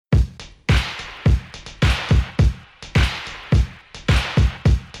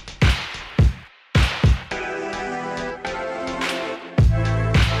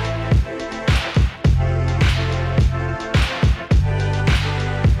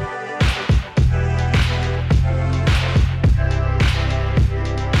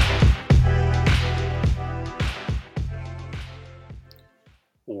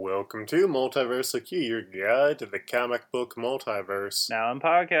Welcome to Multiverse Q, your guide to the comic book multiverse. Now in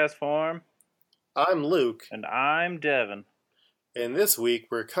podcast form. I'm Luke. And I'm Devin. And this week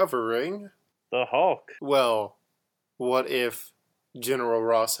we're covering... The Hulk. Well, what if General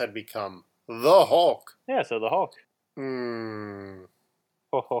Ross had become the Hulk? Yeah, so the Hulk. Hmm.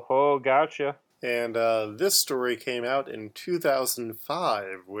 Ho ho ho, gotcha. And this story came out in 2005,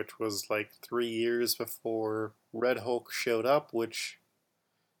 which was like 3 years before Red Hulk showed up, which...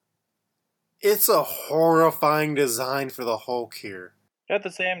 It's a horrifying design for the Hulk here. At the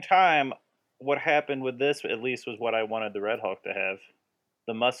same time, what happened with this at least was what I wanted the Red Hulk to have.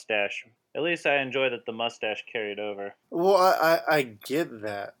 The mustache. At least I enjoy that the mustache carried over. Well, I get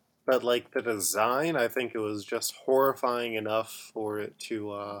that. But, like, the design, I think it was just horrifying enough for it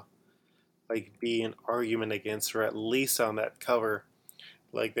to, be an argument against, or at least on that cover.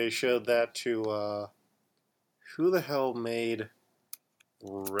 Like, they showed that to, who the hell made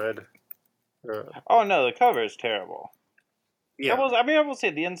Red... Oh no, the cover is terrible. Yeah. I will say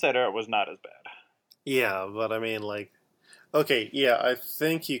the inside art was not as bad. Yeah, but I mean, like... Okay, yeah, I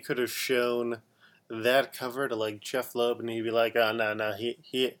think you could have shown that cover to, like, Jeff Loeb, and he'd be like, oh, no,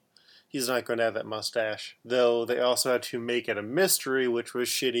 he's not going to have that mustache. Though they also had to make it a mystery, which was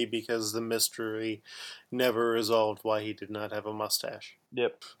shitty because the mystery never resolved why he did not have a mustache.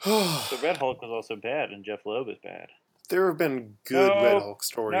 Yep. The Red Hulk was also bad, and Jeff Loeb is bad. There have been good Red Hulk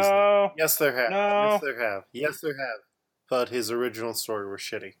stories. No. Yes, there have. No. Yes, there have. But his original story was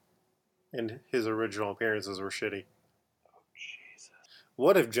shitty. And his original appearances were shitty.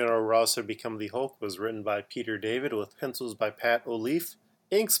 What If General Ross Had Become the Hulk was written by Peter David with pencils by Pat O'Leaf,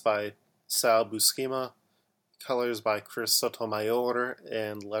 inks by Sal Buscema, colors by Chris Sotomayor,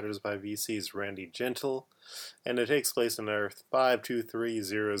 and letters by VC's Randy Gentle, and it takes place on Earth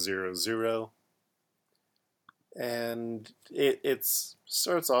 523000. And it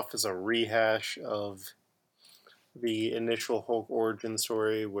starts off as a rehash of the initial Hulk origin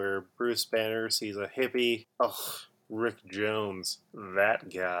story where Bruce Banner sees a hippie. Ugh. Rick Jones, that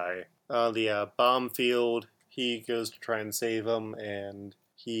guy. On the bomb field, he goes to try and save him, and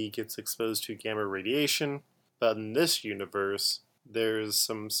he gets exposed to gamma radiation. But in this universe, there's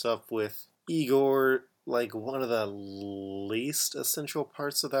some stuff with Igor, like one of the least essential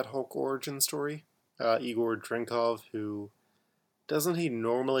parts of that Hulk origin story. Igor Drenkov, who... Doesn't he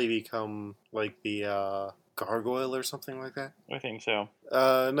normally become, like, the gargoyle or something like that? I think so.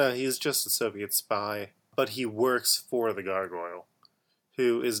 No, he's just a Soviet spy. But he works for the Gargoyle,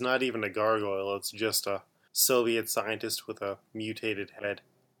 who is not even a gargoyle, it's just a Soviet scientist with a mutated head,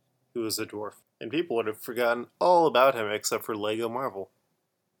 who is a dwarf. And people would have forgotten all about him except for Lego Marvel.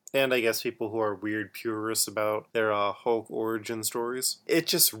 And I guess people who are weird purists about their Hulk origin stories. It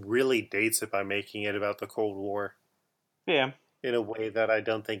just really dates it by making it about the Cold War. Yeah. In a way that I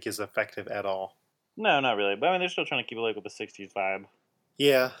don't think is effective at all. No, not really. But I mean, they're still trying to keep it like with the 60s vibe.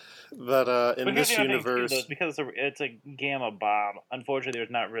 Yeah, but in this universe... Because it's a gamma bomb, unfortunately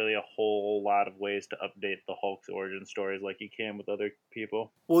there's not really a whole lot of ways to update the Hulk's origin stories like you can with other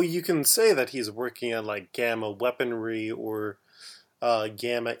people. Well, you can say that he's working on, like, gamma weaponry or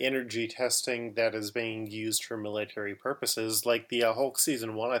gamma energy testing that is being used for military purposes. Like, the Hulk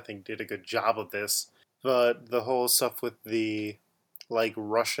Season 1, I think, did a good job of this. But the whole stuff with the, like,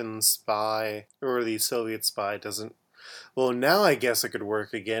 Russian spy or the Soviet spy doesn't... Well, now I guess it could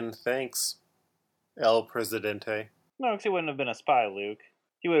work again, thanks, El Presidente. No, because he wouldn't have been a spy, Luke.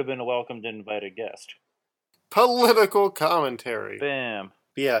 He would have been a welcomed invited guest. Political commentary. Bam.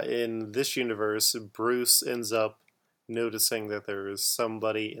 But yeah, in this universe, Bruce ends up noticing that there is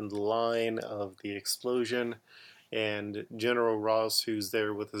somebody in the line of the explosion, and General Ross, who's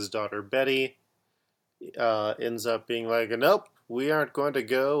there with his daughter Betty, ends up being like, nope, we aren't going to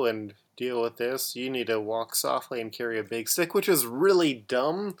go and deal with this. You need to walk softly and carry a big stick, which is really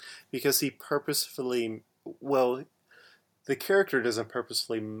dumb because he purposefully, well, the character doesn't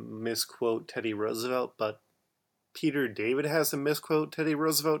purposefully misquote Teddy Roosevelt, but Peter David has him misquote Teddy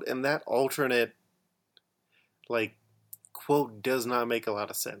Roosevelt, and that alternate, like, quote does not make a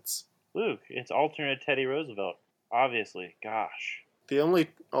lot of sense. Luke, it's alternate Teddy Roosevelt. Obviously. Gosh. The only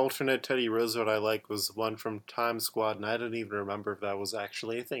alternate Teddy Roosevelt I liked was one from Time Squad, and I don't even remember if that was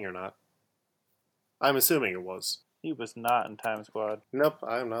actually a thing or not. I'm assuming it was. He was not in Time Squad. Nope,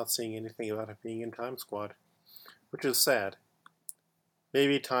 I'm not seeing anything about him being in Time Squad, which is sad.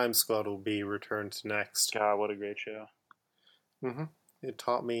 Maybe Time Squad will be returned next. God, what a great show. It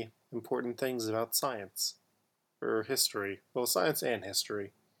taught me important things about science. Or history. Well, science and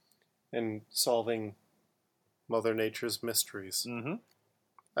history. And solving Mother Nature's mysteries.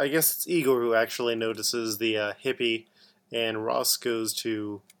 I guess it's Igor who actually notices the hippie, and Ross goes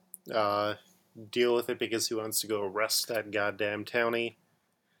to deal with it because he wants to go arrest that goddamn townie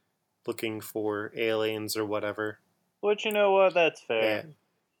looking for aliens or whatever. Which, you know what, that's fair.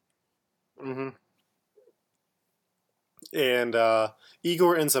 And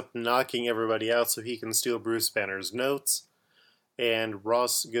Igor ends up knocking everybody out so he can steal Bruce Banner's notes. And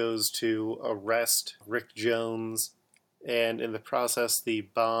Ross goes to arrest Rick Jones. And in the process, the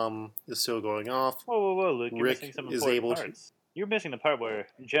bomb is still going off. Whoa, Luke, you're Rick missing some is important able parts. You're missing the part where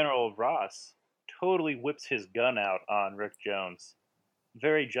General Ross totally whips his gun out on Rick Jones.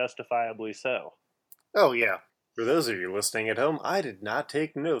 Very justifiably so. Oh, yeah. For those of you listening at home, I did not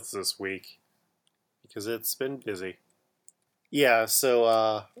take notes this week because it's been busy. Yeah,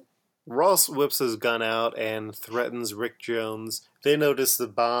 so Ross whips his gun out and threatens Rick Jones. They notice the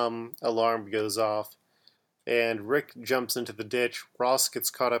bomb alarm goes off, and Rick jumps into the ditch. Ross gets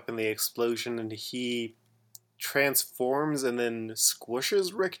caught up in the explosion, and he transforms and then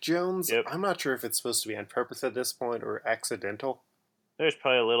squishes Rick Jones. Yep. I'm not sure if it's supposed to be on purpose at this point or accidental. There's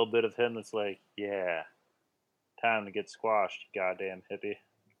probably a little bit of him that's like, yeah, time to get squashed, goddamn hippie.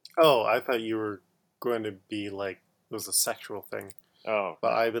 Oh, I thought you were going to be like it was a sexual thing. Oh.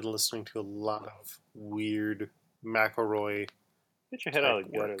 But I've been listening to a lot of weird McElroy. Get your head out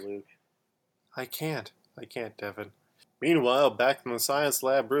of the gutter, Luke. I can't, Devin. Meanwhile, back in the science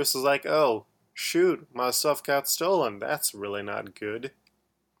lab, Bruce is like, oh, shoot, my stuff got stolen. That's really not good.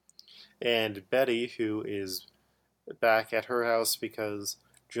 And Betty, who is back at her house because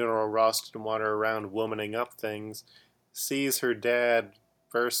General Ross didn't want her around womaning up things, sees her dad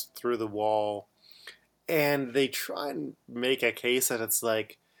burst through the wall. And they try and make a case that it's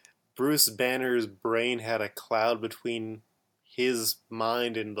like Bruce Banner's brain had a cloud between his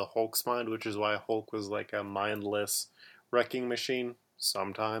mind and the Hulk's mind, which is why Hulk was like a mindless wrecking machine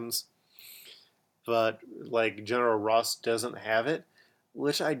sometimes. But like General Ross doesn't have it,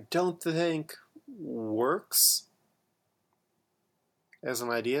 which I don't think works as an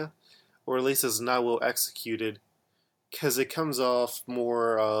idea, or at least is not well executed, because it comes off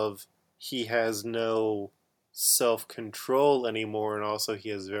more of he has no self-control anymore, and also he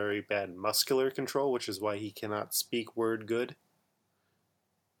has very bad muscular control, which is why he cannot speak word good.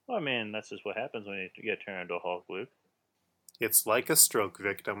 Well, I mean, that's just what happens when you get turned into a Hulk, Luke. It's like a stroke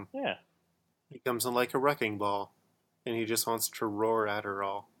victim. Yeah. He comes in like a wrecking ball, and he just wants to roar at her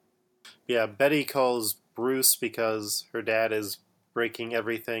all. Yeah, Betty calls Bruce because her dad is breaking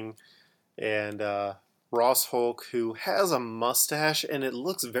everything, and Ross Hulk, who has a mustache, and it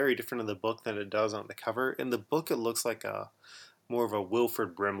looks very different in the book than it does on the cover. In the book, it looks like a more of a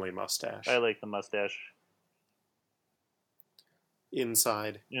Wilford Brimley mustache. I like the mustache.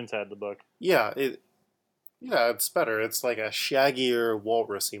 Inside the book. Yeah, it's better. It's like a shaggier,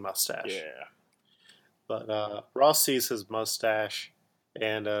 walrusy mustache. Yeah. But Ross sees his mustache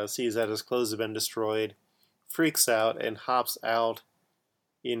and sees that his clothes have been destroyed, freaks out, and hops out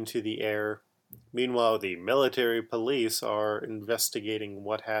into the air. Meanwhile, the military police are investigating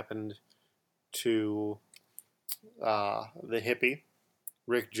what happened to the hippie,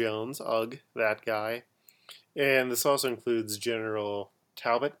 Rick Jones, ugh, that guy. And this also includes General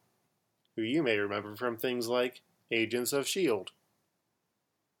Talbot, who you may remember from things like Agents of S.H.I.E.L.D.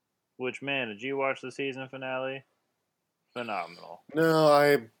 Which, man, did you watch the season finale? Phenomenal. No,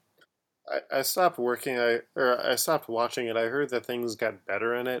 I stopped working. I stopped watching it. I heard that things got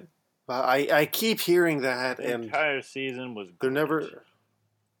better in it. But I keep hearing that, the entire season was. They're never.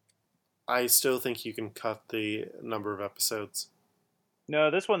 I still think you can cut the number of episodes. No,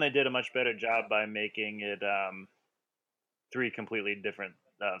 this one they did a much better job by making it 3 completely different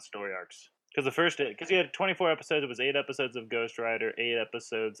story arcs. Because you had 24 episodes, it was 8 episodes of Ghost Rider, 8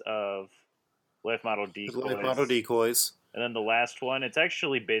 episodes of Life Model Decoys. And then the last one, it's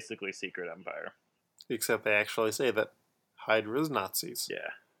actually basically Secret Empire. Except they actually say that Hydra's Nazis. Yeah.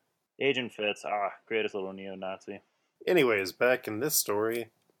 Agent Fitz, greatest little neo-Nazi. Anyways, back in this story,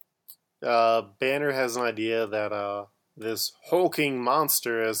 Banner has an idea that this hulking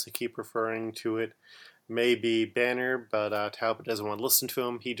monster, as they keep referring to it, may be Banner, but Talbot doesn't want to listen to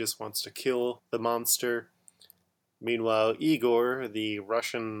him. He just wants to kill the monster. Meanwhile, Igor, the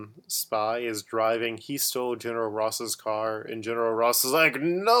Russian spy, is driving. He stole General Ross's car, and General Ross is like,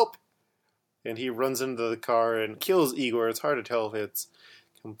 nope! And he runs into the car and kills Igor. It's hard to tell if it's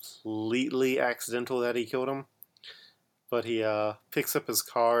completely accidental that he killed him. But he picks up his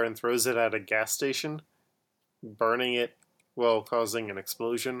car and throws it at a gas station, burning it while causing an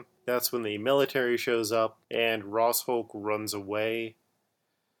explosion. That's when the military shows up, and Ross Hulk runs away.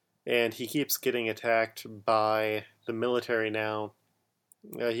 And he keeps getting attacked by the military now.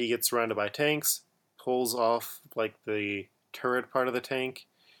 He gets surrounded by tanks, pulls off like the turret part of the tank,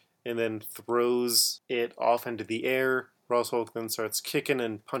 and then throws it off into the air. Ross Hulk then starts kicking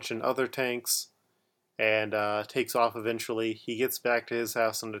and punching other tanks and takes off eventually. He gets back to his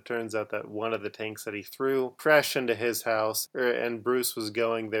house, and it turns out that one of the tanks that he threw crashed into his house, and Bruce was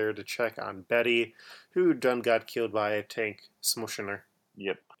going there to check on Betty, who done got killed by a tank smushing her.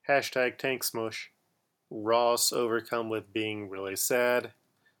 Yep. Hashtag tank smush. Ross, overcome with being really sad,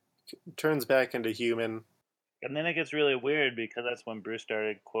 turns back into human. And then it gets really weird because that's when Bruce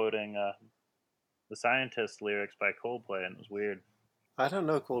started quoting the Scientist lyrics by Coldplay, and it was weird. I don't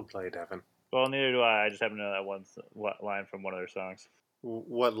know Coldplay, Devin. Well, neither do I. I just happen to know that one line from one of their songs.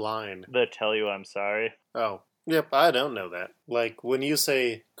 What line? The Tell You I'm Sorry. Oh. Yep, I don't know that. Like, when you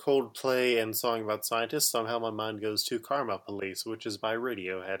say Coldplay and Song About Scientists, somehow my mind goes to Karma Police, which is by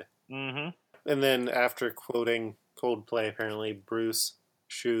Radiohead. Mm-hmm. And then after quoting Coldplay, apparently, Bruce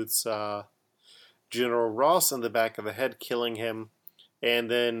shoots General Ross in the back of the head, killing him.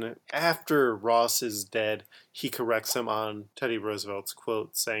 And then after Ross is dead, he corrects him on Teddy Roosevelt's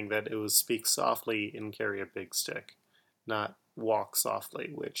quote, saying that it was speak softly and carry a big stick, not walk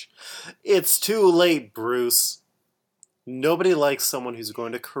softly, which it's too late, Bruce. Nobody likes someone who's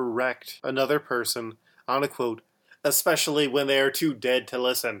going to correct another person on a quote, especially when they are too dead to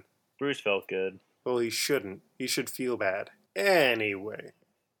listen. Bruce felt good. Well, he shouldn't. He should feel bad. Anyway.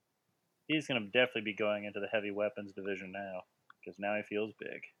 He's going to definitely be going into the heavy weapons division now, because now he feels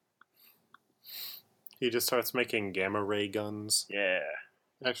big. He just starts making gamma ray guns. Yeah.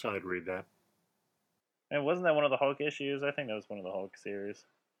 Actually, I'd read that. And wasn't that one of the Hulk issues? I think that was one of the Hulk series.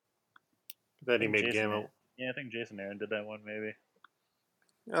 That he made gamma. Yeah, I think Jason Aaron did that one, maybe.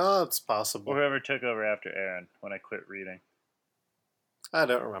 Oh, it's possible. Or whoever took over after Aaron when I quit reading. I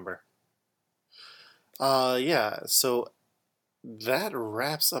don't remember. Yeah, so that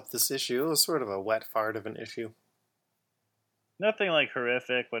wraps up this issue. It was sort of a wet fart of an issue. Nothing like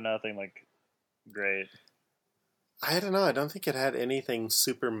horrific, but nothing like great. I don't know. I don't think it had anything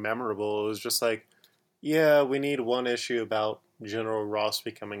super memorable. It was just like, yeah, we need one issue about General Ross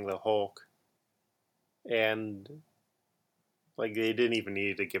becoming the Hulk. And, like, they didn't even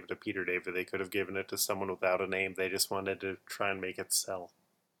need to give it to Peter David. They could have given it to someone without a name. They just wanted to try and make it sell.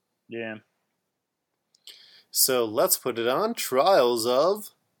 Yeah. So let's put it on Trials of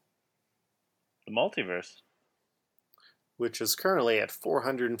The Multiverse, which is currently at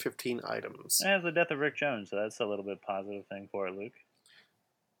 415 items. It has the death of Rick Jones, so that's a little bit positive thing for it, Luke.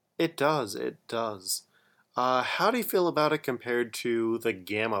 It does. How do you feel about it compared to the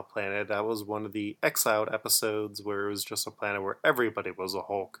Gamma Planet? That was one of the Exiled episodes where it was just a planet where everybody was a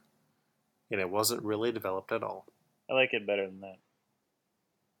Hulk. And it wasn't really developed at all. I like it better than that.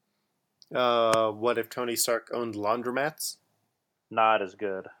 What if Tony Stark owned laundromats? Not as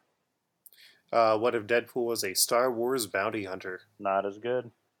good. What if Deadpool was a Star Wars bounty hunter? Not as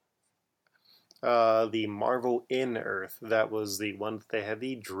good. The Marvel in Earth, that was the one that they had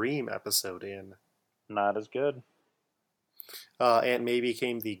the Dream episode in. Not as good. Aunt May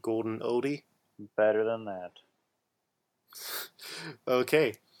became the Golden Odie. Better than that.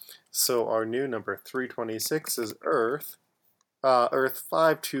 Okay, so our new number 326 is Earth. Earth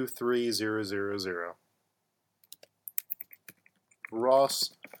 523000.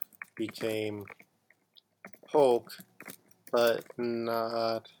 Ross became Hulk, but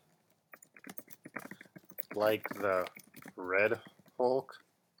not like the Red Hulk.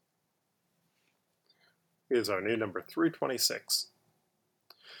 Is our new number 326.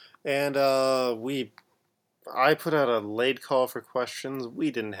 And I put out a late call for questions.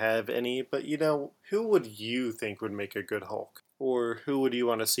 We didn't have any, but who would you think would make a good Hulk? Or who would you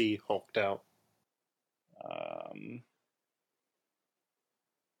want to see hulked out?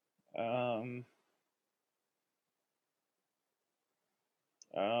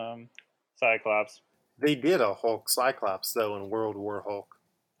 Cyclops. They did a Hulk Cyclops though in World War Hulk.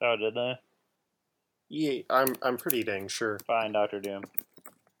 Oh, did they? Yeah, I'm pretty dang sure. Fine, Dr. Doom.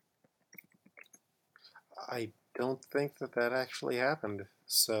 I don't think that actually happened.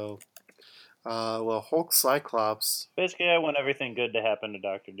 So, Hulk Cyclops. Basically, I want everything good to happen to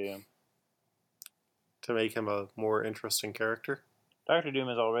Dr. Doom. To make him a more interesting character? Dr. Doom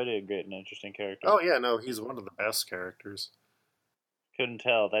is already a great and interesting character. Oh yeah, no, he's one of the best characters. Couldn't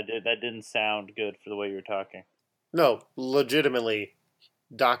tell. That didn't sound good for the way you were talking. No, legitimately,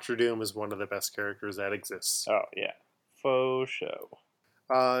 Doctor Doom is one of the best characters that exists. Oh, yeah. Faux show.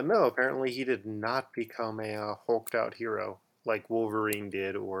 No, apparently he did not become a hulked out hero like Wolverine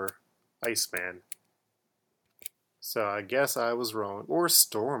did or Iceman. So I guess I was wrong. Or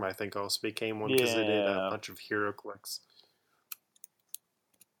Storm, I think, also became one because they did a bunch of hero clicks.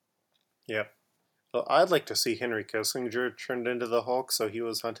 Yep. Well, I'd like to see Henry Kissinger turned into the Hulk, so he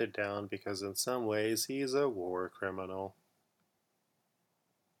was hunted down because in some ways he's a war criminal.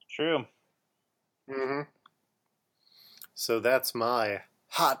 True. Mm-hmm. So that's my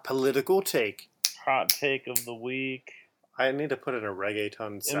hot political take. Hot take of the week. I need to put in a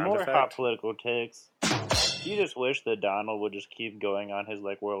reggaeton In sound more effect. hot political takes, you just wish that Donald would just keep going on his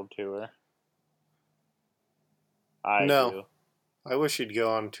world tour. I do. I wish he'd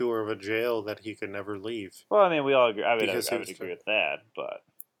go on tour of a jail that he could never leave. Well, I mean, we all agree. I would Because agree with that, but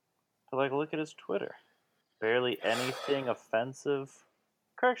look at his Twitter. Barely anything offensive.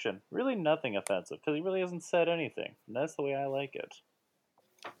 Correction, really nothing offensive because he really hasn't said anything. And that's the way I like it.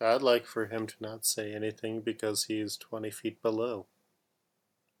 I'd like for him to not say anything because he's 20 feet below.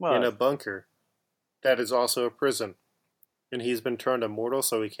 Well, In a bunker. That is also a prison. And he's been turned immortal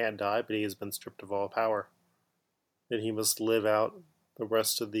so he can't die, but he has been stripped of all power. And he must live out the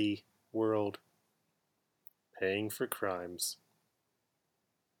rest of the world paying for crimes.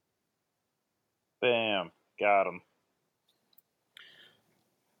 bam, got him.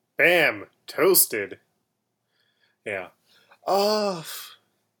 Bam! Toasted! Yeah.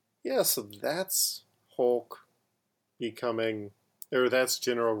 Yeah, so that's Hulk becoming, or that's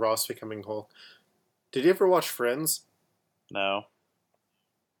General Ross becoming Hulk. Did you ever watch Friends? No.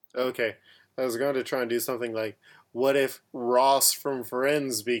 Okay. I was going to try and do something like, what if Ross from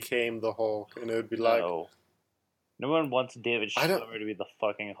Friends became the Hulk? And it would be like, No. No one wants David Schwimmer to be the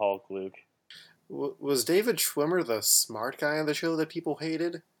fucking Hulk, Luke. Was David Schwimmer the smart guy on the show that people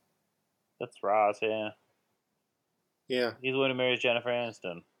hated? That's Ross, yeah. Yeah. He's the one who marries Jennifer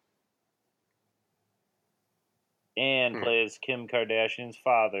Aniston. And plays Kim Kardashian's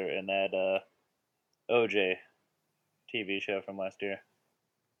father in that OJ TV show from last year.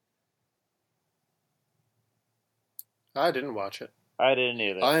 I didn't watch it. I didn't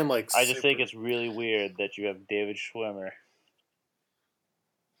either. I am like. I just think it's really weird that you have David Schwimmer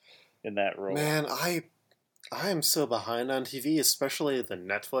in that role. Man, I am so behind on TV, especially the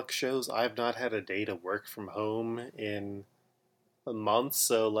Netflix shows. I've not had a day to work from home in a month,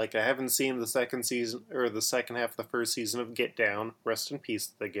 so like I haven't seen the second season or the second half of the first season of Get Down. Rest in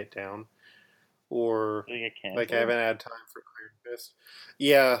peace, the Get Down. Or like I haven't had time for Iron Fist.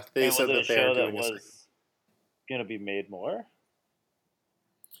 Yeah, they said that they are doing a second. Was gonna be made more.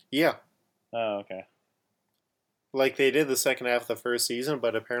 Yeah. Oh, okay. Like they did the second half of the first season,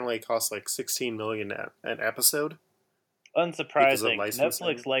 but apparently it cost like $16 million an episode. Unsurprising.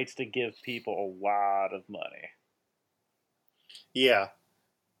 Netflix likes to give people a lot of money. Yeah.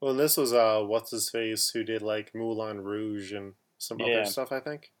 Well, and this was what's his face who did like Moulin Rouge and some other stuff, I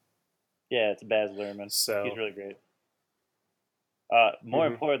think. Yeah, it's Baz Luhrmann. So he's really great. More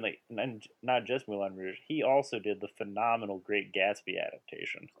importantly, and not just Moulin Rouge, he also did the phenomenal Great Gatsby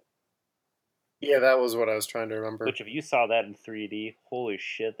adaptation. Yeah, that was what I was trying to remember. Which, if you saw that in 3D, holy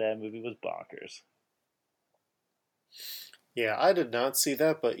shit, that movie was bonkers. Yeah, I did not see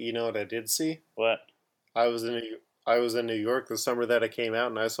that, but you know what I did see? What? I was in New York the summer that it came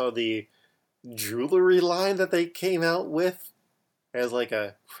out, and I saw the jewelry line that they came out with as like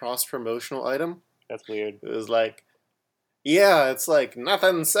a cross-promotional item. That's weird. It was like, yeah, it's like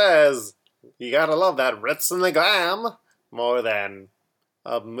nothing says you gotta love that Ritz and the glam more than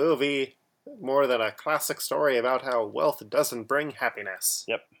a movie, more than a classic story about how wealth doesn't bring happiness.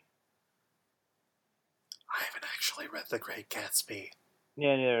 Yep. I haven't actually read The Great Gatsby.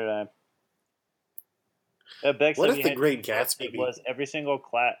 Yeah, neither did I. What if The Great Gatsby was every single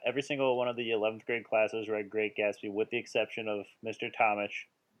one of the 11th grade classes read Great Gatsby, with the exception of Mr. Tomich,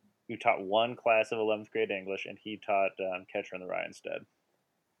 who taught one class of 11th grade English, and he taught Catcher in the Rye instead.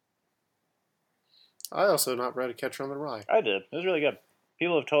 I also not read Catcher in the Rye. I did. It was really good.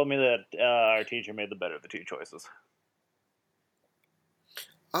 People have told me that our teacher made the better of the two choices.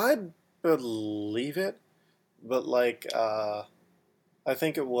 I believe it, but like, I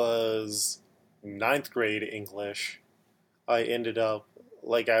think it was 9th grade English. I ended up,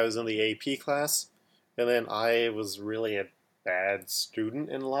 like, I was in the AP class, and then I was really a bad student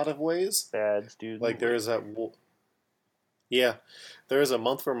in a lot of ways. Bad student? Like, there was that... Yeah, there was a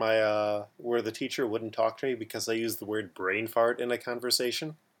month where the teacher wouldn't talk to me because I used the word brain fart in a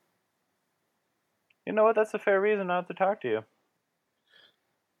conversation. You know what? That's a fair reason not to talk to you.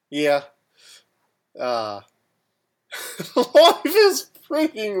 Yeah. Life is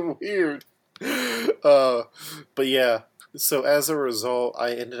freaking weird. But yeah, so as a result,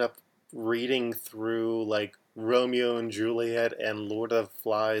 I ended up reading through, like, Romeo and Juliet and Lord of the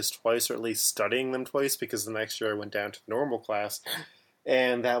Flies twice, or at least studying them twice, because the next year I went down to the normal class,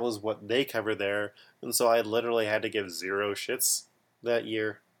 and that was what they covered there, and so I literally had to give 0 shits that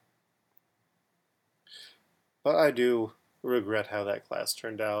year. But I do regret how that class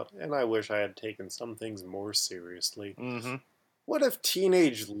turned out, and I wish I had taken some things more seriously. Mm-hmm. What if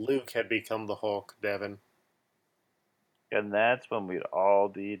teenage Luke had become the Hulk, Devin? And that's when we'd all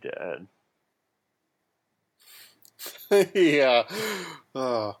be dead. Yeah.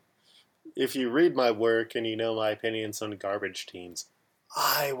 Oh, if you read my work and you know my opinions on garbage teens,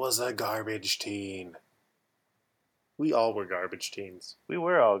 I was a garbage teen. We all were garbage teens, We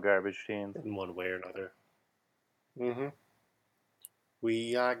were all garbage teens. in one way or another. Mm-hmm.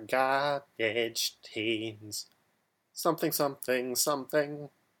 We are garbage teens. Something, something, something.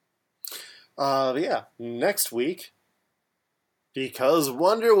 Yeah, next week, because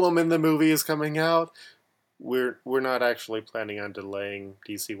Wonder Woman the movie is coming out, we're not actually planning on delaying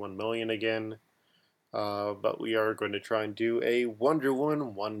DC 1 million again, but we are going to try and do a Wonder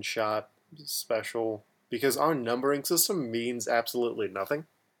Woman one-shot special because our numbering system means absolutely nothing.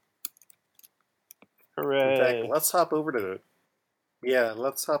 In fact, Hooray! let's hop over to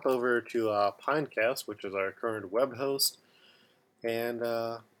Pinecast, which is our current web host, and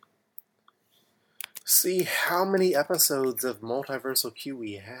see how many episodes of Multiversal Q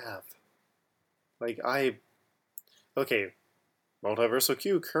we have. Okay, Multiversal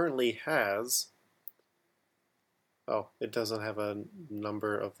Q currently has. Oh, it doesn't have a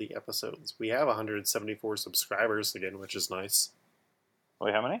number of the episodes. We have 174 subscribers again, which is nice.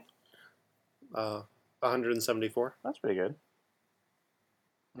 Wait, how many? 174. That's pretty good.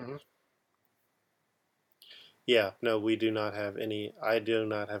 Mm-hmm. Yeah, no, we do not have any. I do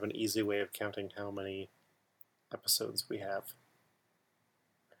not have an easy way of counting how many episodes we have.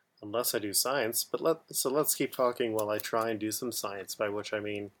 Unless I do science, but let's keep talking while I try and do some science, by which I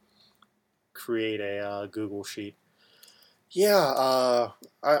mean create a Google sheet. Yeah,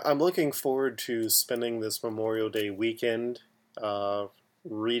 I'm looking forward to spending this Memorial Day weekend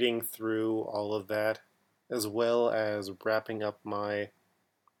reading through all of that, as well as wrapping up my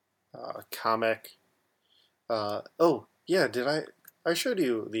comic. Oh, yeah, I showed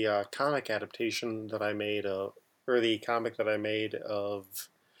you the comic adaptation that I made, or the comic that I made of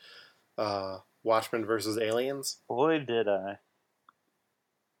Watchmen versus Aliens? Boy, did I.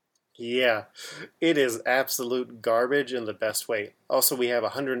 Yeah, it is absolute garbage in the best way. Also, we have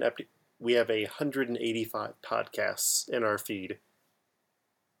 185 podcasts in our feed. It's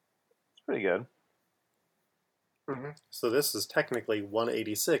pretty good. Mm-hmm. So this is technically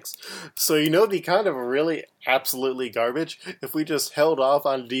 186. So it'd be kind of really absolutely garbage if we just held off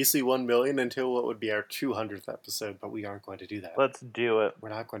on DC 1 million until what would be our 200th episode, but we aren't going to do that. Let's do it. We're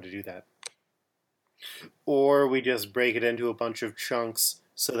not going to do that. Or we just break it into a bunch of chunks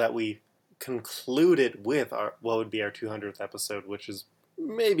so that we conclude it with what would be our 200th episode, which is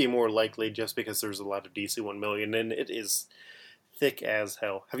maybe more likely just because there's a lot of DC 1 million and it is thick as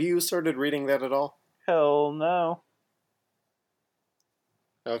hell. Have you started reading that at all? Hell no.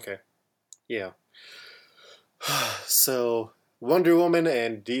 Okay. Yeah. So, Wonder Woman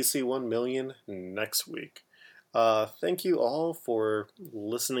and DC 1 million next week. Thank you all for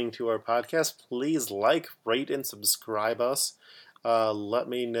listening to our podcast. Please like, rate, and subscribe us. Let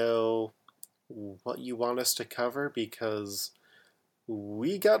me know what you want us to cover because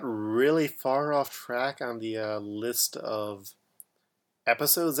we got really far off track on the list of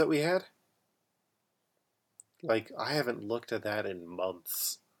episodes that we had. Like, I haven't looked at that in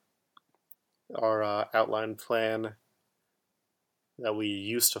months. Our outline plan that we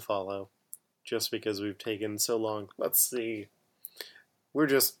used to follow, just because we've taken so long. Let's see. We're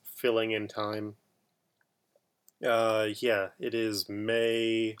just filling in time. Yeah, it is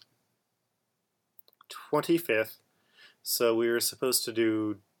May 25th. So we were supposed to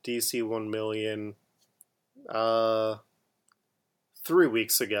do DC 1 million 3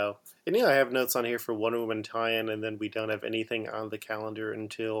 weeks ago. And yeah, I have notes on here for Wonder Woman tie-in, and then we don't have anything on the calendar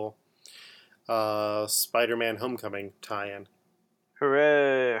until Spider-Man Homecoming tie-in.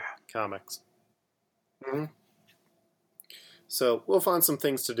 Hooray! Comics. Mm-hmm. So we'll find some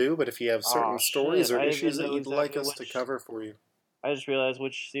things to do, but if you have certain stories or issues that you'd like us to cover for you. I just realized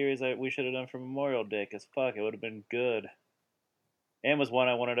which series we should have done for Memorial Day, because fuck, it would have been good. And was one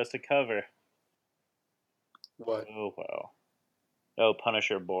I wanted us to cover. What? Oh, well. Oh,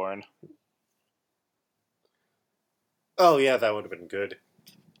 Punisher Born. Oh, yeah, that would have been good.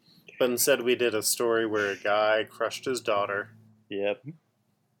 But instead we did a story where a guy crushed his daughter. Yep.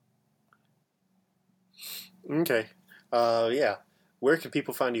 Okay. Yeah. Where can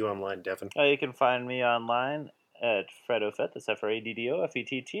people find you online, Devin? You can find me online at FreddoFett, that's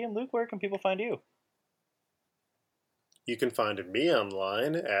FreddoFett, and Luke, where can people find you? You can find me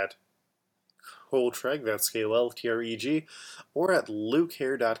online at Koltreg, that's KOLTREG, or at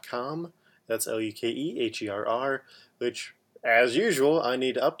lukehair.com, That's LUKEHERR, which, as usual, I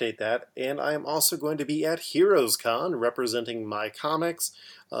need to update that. And I am also going to be at HeroesCon, representing my comics,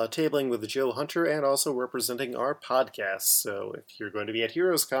 tabling with Joe Hunter, and also representing our podcast. So if you're going to be at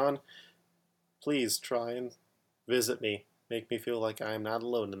HeroesCon, please try and visit me. Make me feel like I am not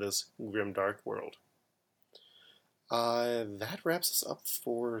alone in this grimdark world. That wraps us up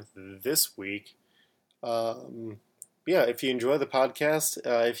for this week. Yeah, if you enjoy the podcast,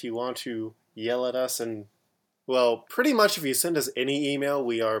 if you want to yell at us, and, well, pretty much if you send us any email,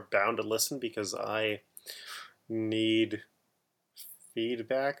 we are bound to listen because I need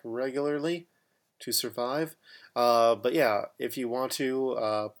feedback regularly to survive. But yeah, if you want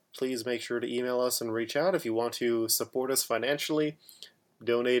to, please make sure to email us and reach out. If you want to support us financially,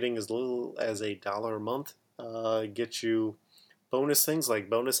 donating as little as $1 a month gets you bonus things like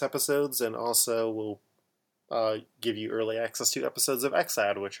bonus episodes, and also will give you early access to episodes of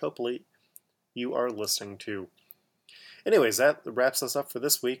XAD, which hopefully you are listening to. Anyways, that wraps us up for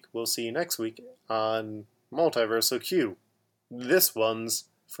this week. We'll see you next week on Multiverso Q. This one's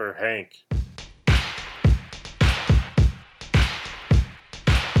for Hank.